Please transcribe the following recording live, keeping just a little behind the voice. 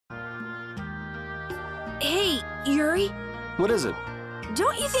Yuri, What is it?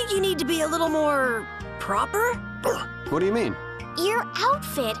 don't you think you need to be a little more proper? What do you mean? Your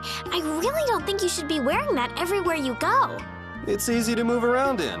outfit. I really don't think you should be wearing that everywhere you go. It's easy to move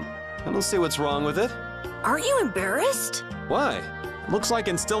around in. I don't see what's wrong with it. Aren't you embarrassed? Why? Looks like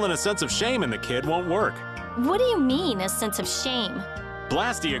instilling a sense of shame in the kid won't work. What do you mean, a sense of shame?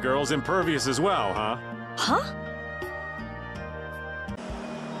 Blastia girl's impervious as well, huh? Huh?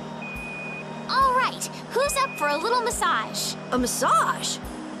 All right, who's up for a little massage? A massage?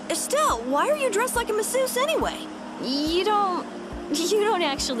 Estelle, why are you dressed like a masseuse anyway? You don't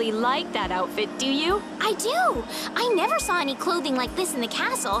actually like that outfit, do you? I do. I never saw any clothing like this in the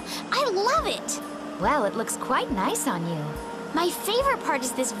castle. I love it. Well, it looks quite nice on you. My favorite part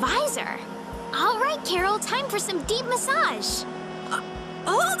is this visor. All right, Carol, time for some deep massage.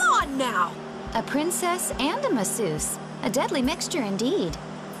 Hold on now! A princess and a masseuse. A deadly mixture indeed.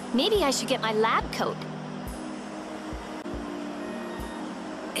 Maybe I should get my lab coat.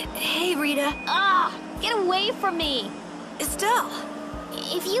 Hey, Rita. Ah! Get away from me! Estelle.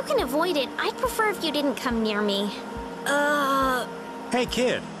 If you can avoid it, I'd prefer if you didn't come near me. Hey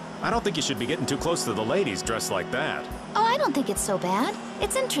kid, I don't think you should be getting too close to the ladies dressed like that. Oh, I don't think it's so bad.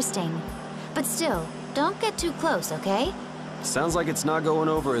 It's interesting. But still, don't get too close, okay? Sounds like it's not going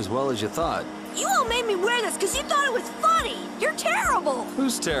over as well as you thought. You all made me wear this because you thought it was funny. You're terrible.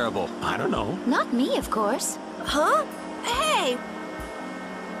 Who's terrible? I don't know. Not me, of course. Huh? Hey!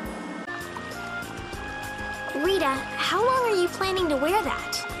 Rita, how long are you planning to wear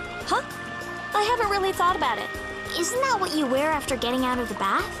that? Huh? I haven't really thought about it. Isn't that what you wear after getting out of the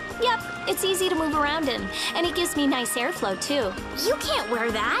bath? Yep, it's easy to move around in, and it gives me nice airflow too. You can't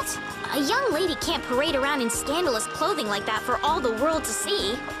wear that. A young lady can't parade around in scandalous clothing like that for all the world to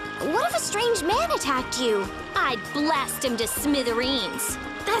see. What if a strange man attacked you? I'd blast him to smithereens.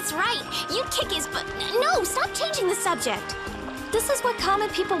 That's right. You'd kick his butt. No, stop changing the subject. This is what common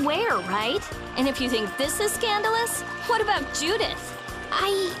people wear, right? And if you think this is scandalous, what about Judith?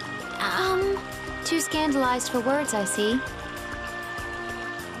 Too scandalized for words, I see.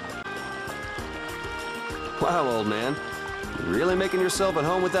 Wow, old man. You're really making yourself at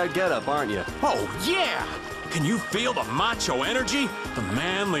home with that getup, aren't you? Oh yeah! Can you feel the macho energy? The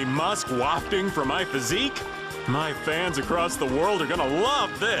manly musk wafting from my physique? My fans across the world are gonna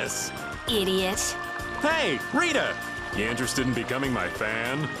love this! Idiot. Hey, Rita! You interested in becoming my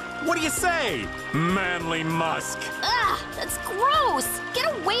fan? What do you say, manly musk? Ugh, that's gross! Get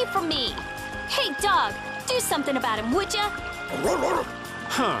away from me! Hey, dog, do something about him, would ya?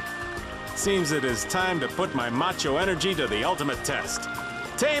 Huh. Seems it is time to put my macho energy to the ultimate test.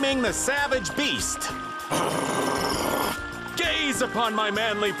 Taming the savage beast! Gaze upon my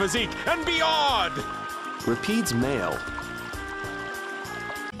manly physique and be awed! Repeats male.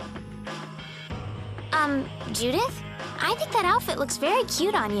 Judith? I think that outfit looks very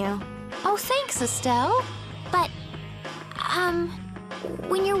cute on you. Oh, thanks, Estelle. But,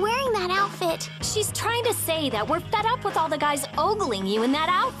 when you're wearing that outfit, She's trying to say that we're fed up with all the guys ogling you in that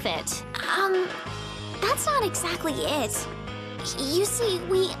outfit. that's not exactly it. You see,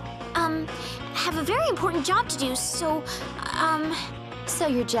 we, have a very important job to do, so, So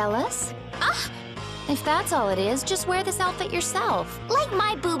you're jealous? If that's all it is, just wear this outfit yourself. like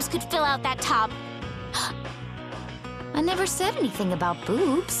my boobs could fill out that top. I never said anything about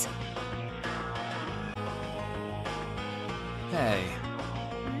boobs. Hey,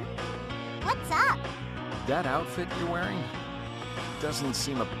 What's up? that outfit you're wearing doesn't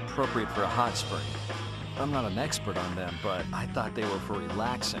seem appropriate for a hot spring. I'm not an expert on them, but I thought they were for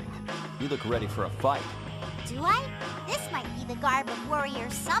relaxing. You look ready for a fight. Do I? This might be the garb of warrior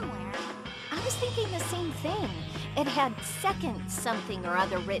somewhere. I was thinking the same thing. It had second something or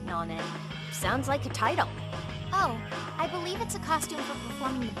other written on it. Sounds like a title. Oh, I believe it's a costume for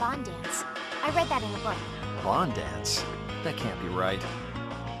performing the Bond dance. I read that in a book. Lawn dance? That can't be right.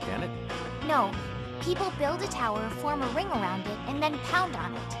 Can it? No, people build a tower, form a ring around it, and then pound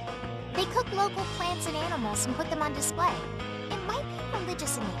on it. They cook local plants and animals and put them on display. It might be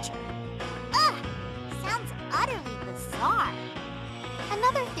religious in nature. Ugh! Sounds utterly bizarre.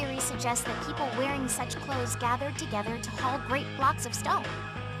 Another theory suggests that people wearing such clothes gathered together to haul great blocks of stone.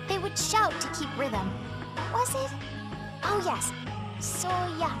 They would shout to keep rhythm. Was it? Oh yes.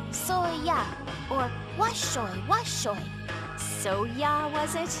 Soya, soya. Or washoy, washoy. Soya,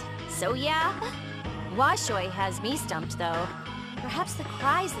 was it? Soya? Washoy has me stumped, though. Perhaps the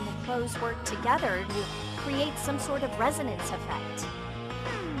cries and the clothes work together to create some sort of resonance effect.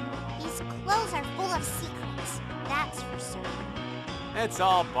 These clothes are full of secrets. That's for certain. It's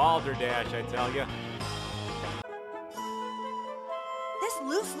all balderdash, I tell you. This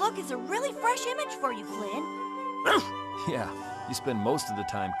loose look is a really fresh image for you, Flynn. Yeah, you spend most of the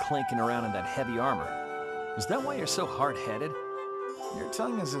time clanking around in that heavy armor. Is that why you're so hard-headed? Your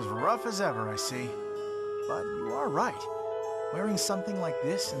tongue is as rough as ever, I see. But you are right. Wearing something like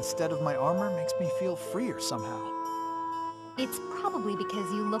this instead of my armor makes me feel freer somehow. It's probably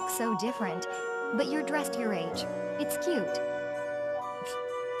because you look so different, but you're dressed your age. It's cute.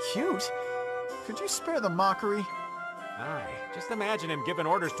 Cute? Could you spare the mockery? Aye, just imagine him giving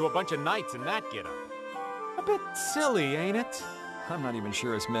orders to a bunch of knights in that getup. A bit silly, ain't it? I'm not even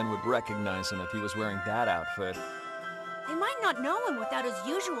sure his men would recognize him if he was wearing that outfit. They might not know him without his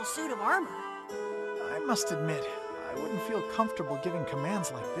usual suit of armor. I must admit, I wouldn't feel comfortable giving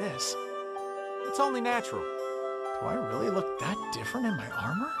commands like this. It's only natural. Do I really look that different in my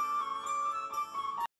armor?